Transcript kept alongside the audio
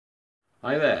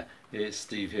Hi there, it's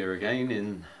Steve here again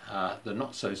in the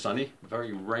not so sunny,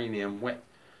 very rainy and wet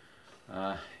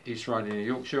East Riding of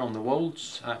Yorkshire on the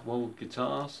Wolds at Wold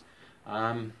Guitars.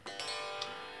 For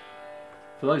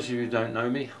those of you who don't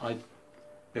know me, I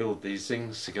build these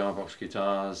things, cigar box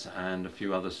guitars and a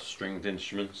few other stringed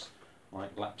instruments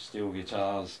like lap steel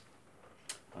guitars,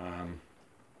 and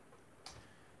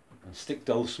stick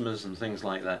dulcimers and things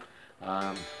like that,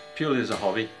 purely as a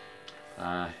hobby.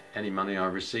 Any money I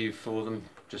receive for them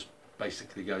just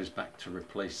basically goes back to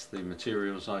replace the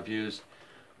materials I've used,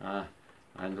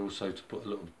 and also to put a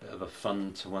little bit of a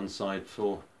fund to one side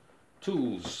for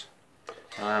tools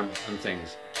and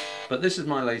things. But this is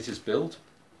my latest build.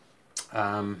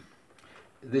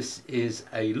 This is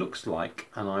a looks like,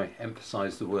 and I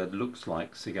emphasize the word looks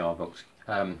like, cigar box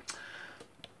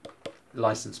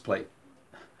license plate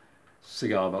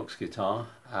cigar box guitar.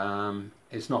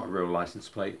 It's not a real license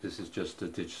plate, this is just a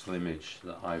digital image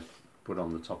that I've put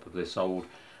on the top of this old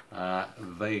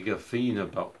Vega Fina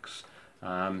box.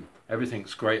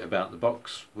 Everything's great about the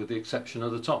box with the exception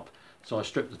of the top, so I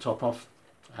stripped the top off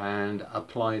and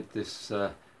applied this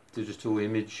digital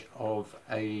image of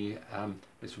a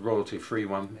it's a royalty free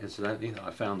one incidentally that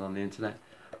I found on the internet,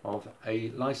 of a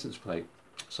license plate.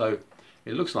 So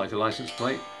it looks like a license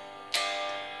plate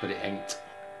but it ain't,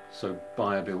 so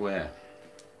buyer beware.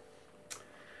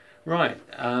 Right,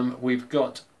 we've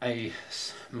got a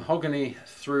mahogany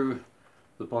through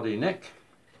the body neck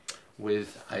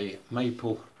with a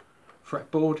maple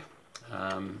fretboard.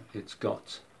 It's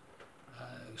got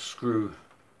screw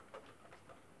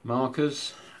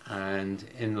markers and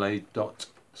inlaid dot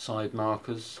side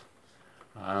markers.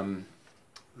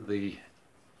 The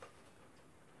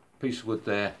piece of wood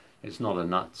there, it's not a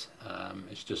nut,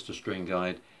 it's just a string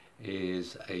guide,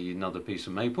 is another piece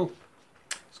of maple.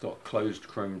 It's got closed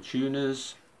chrome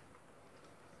tuners.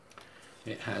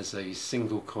 It has a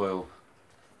single coil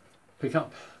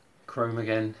pickup, chrome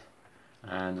again,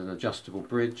 and an adjustable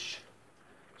bridge.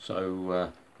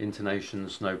 So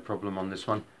intonations, no problem on this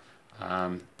one.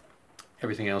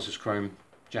 Everything else is chrome,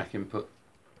 jack input,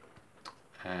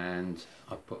 and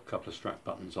I've put a couple of strap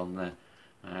buttons on there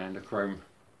and a chrome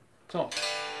top.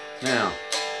 Now,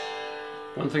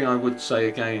 one thing I would say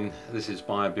again, this is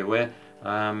buyer beware.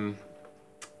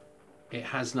 It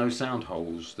has no sound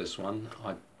holes, this one.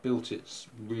 I built it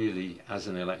really as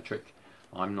an electric.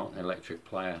 I'm not an electric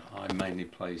player, I mainly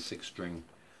play 6-string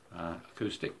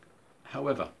acoustic.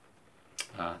 However,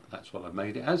 that's what I've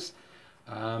made it as.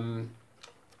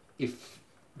 If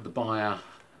the buyer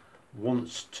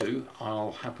wants to,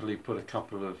 I'll happily put a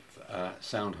couple of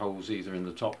sound holes either in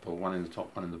the top, or one in the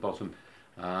top, one in the bottom,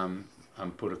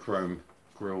 and put a chrome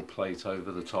grill plate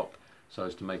over the top so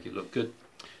as to make it look good.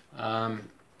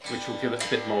 Which will give it a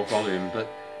bit more volume,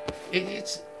 but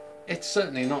it's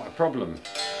certainly not a problem,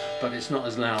 but it's not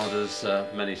as loud as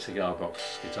many cigar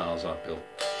box guitars I've built.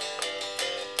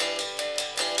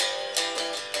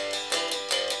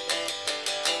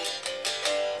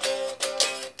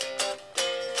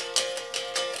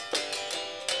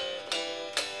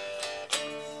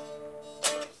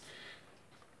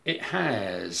 It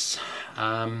has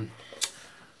a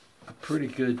pretty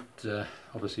good,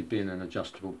 obviously being an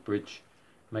adjustable bridge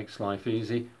makes life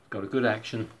easy. Got a good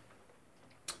action,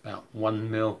 about 1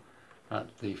 mil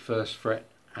at the 1st fret,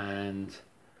 and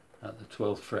at the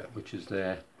 12th fret, which is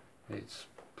there, it's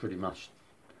pretty much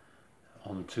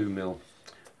on 2 mil.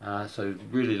 So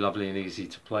really lovely and easy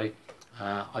to play.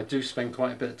 I do spend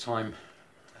quite a bit of time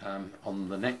on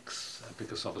the necks,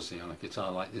 because obviously on a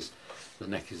guitar like this the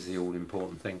neck is the all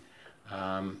important thing.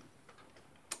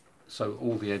 So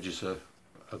all the edges of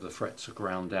the frets are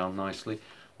ground down nicely.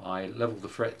 I level the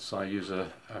frets, I use a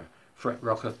fret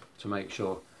rocker to make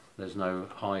sure there's no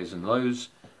highs and lows,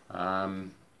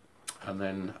 and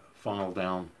then file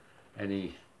down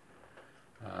any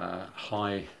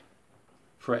high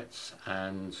frets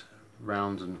and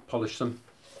round and polish them,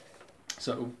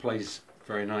 so it all plays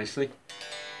very nicely.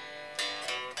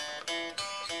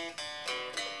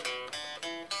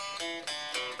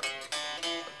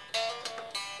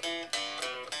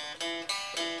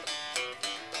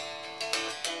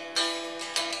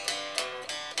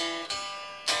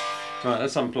 Right,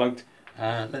 that's unplugged.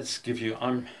 Let's give you,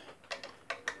 I'm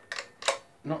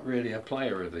not really a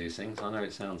player of these things, I know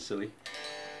it sounds silly.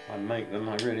 I make them,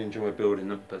 I really enjoy building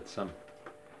them, but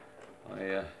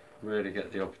I rarely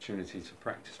get the opportunity to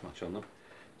practice much on them.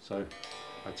 So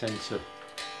I tend to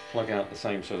plug out the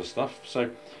same sort of stuff.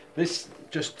 So this,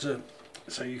 just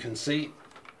so you can see,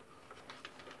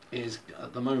 is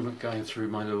at the moment going through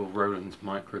my little Roland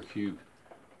Microcube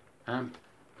amp.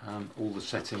 All the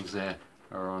settings there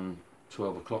are on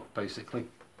 12 o'clock basically.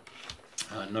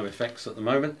 No effects at the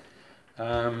moment.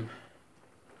 And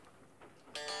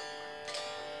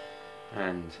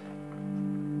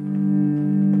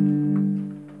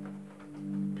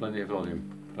plenty of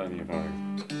volume, plenty of volume.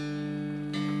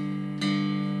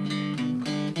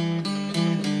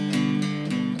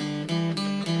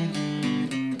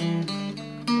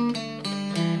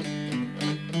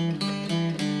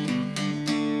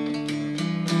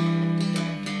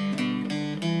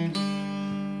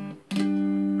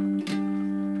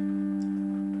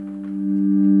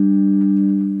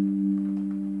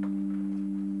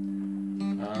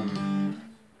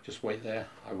 Just wait there,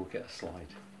 I will get a slide.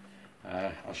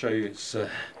 I'll show you it's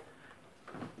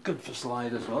good for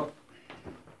slide as well.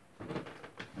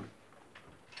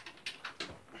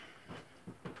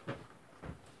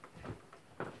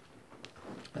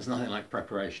 There's nothing like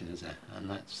preparation, is there? And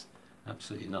that's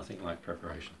absolutely nothing like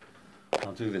preparation.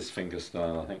 I'll do this finger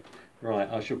style, I think. Right,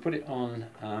 I shall put it on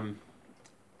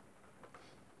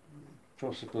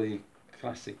possibly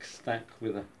classic stack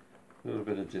with a little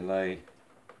bit of delay.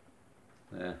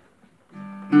 There.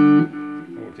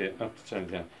 Oh dear, I have to turn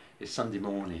it down. It's Sunday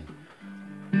morning,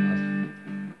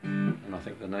 and I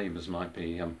think the neighbours might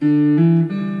be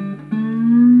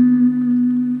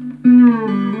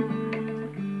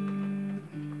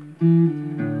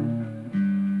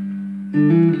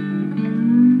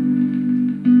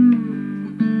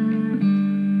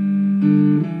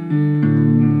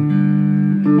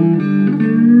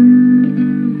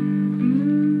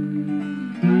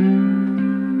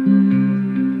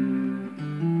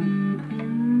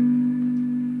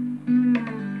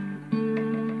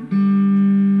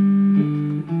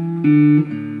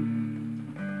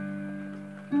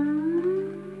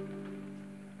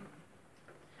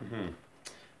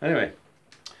Anyway,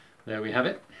 there we have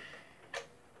it.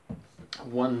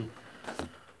 One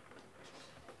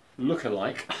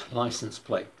look-alike license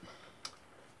plate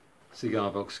Cigar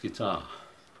Box guitar.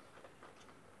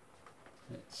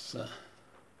 It's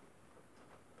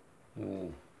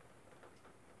oh,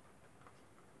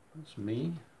 that's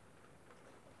me.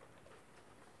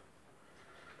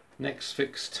 Neck's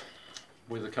fixed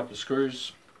with a couple of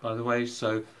screws, by the way,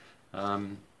 so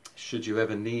should you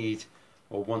ever need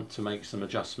or want to make some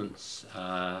adjustments,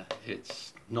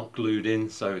 it's not glued in,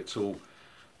 so it's all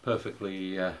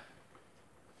perfectly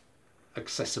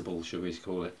accessible, shall we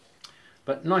call it.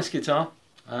 But nice guitar,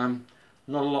 not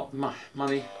a lot of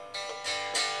money,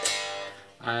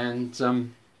 and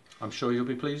I'm sure you'll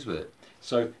be pleased with it.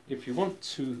 So if you want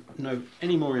to know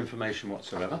any more information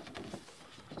whatsoever,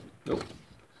 oh,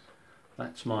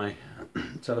 that's my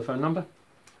telephone number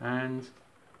and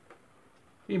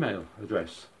email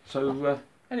address. So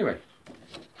anyway,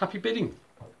 happy bidding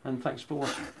and thanks for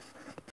watching.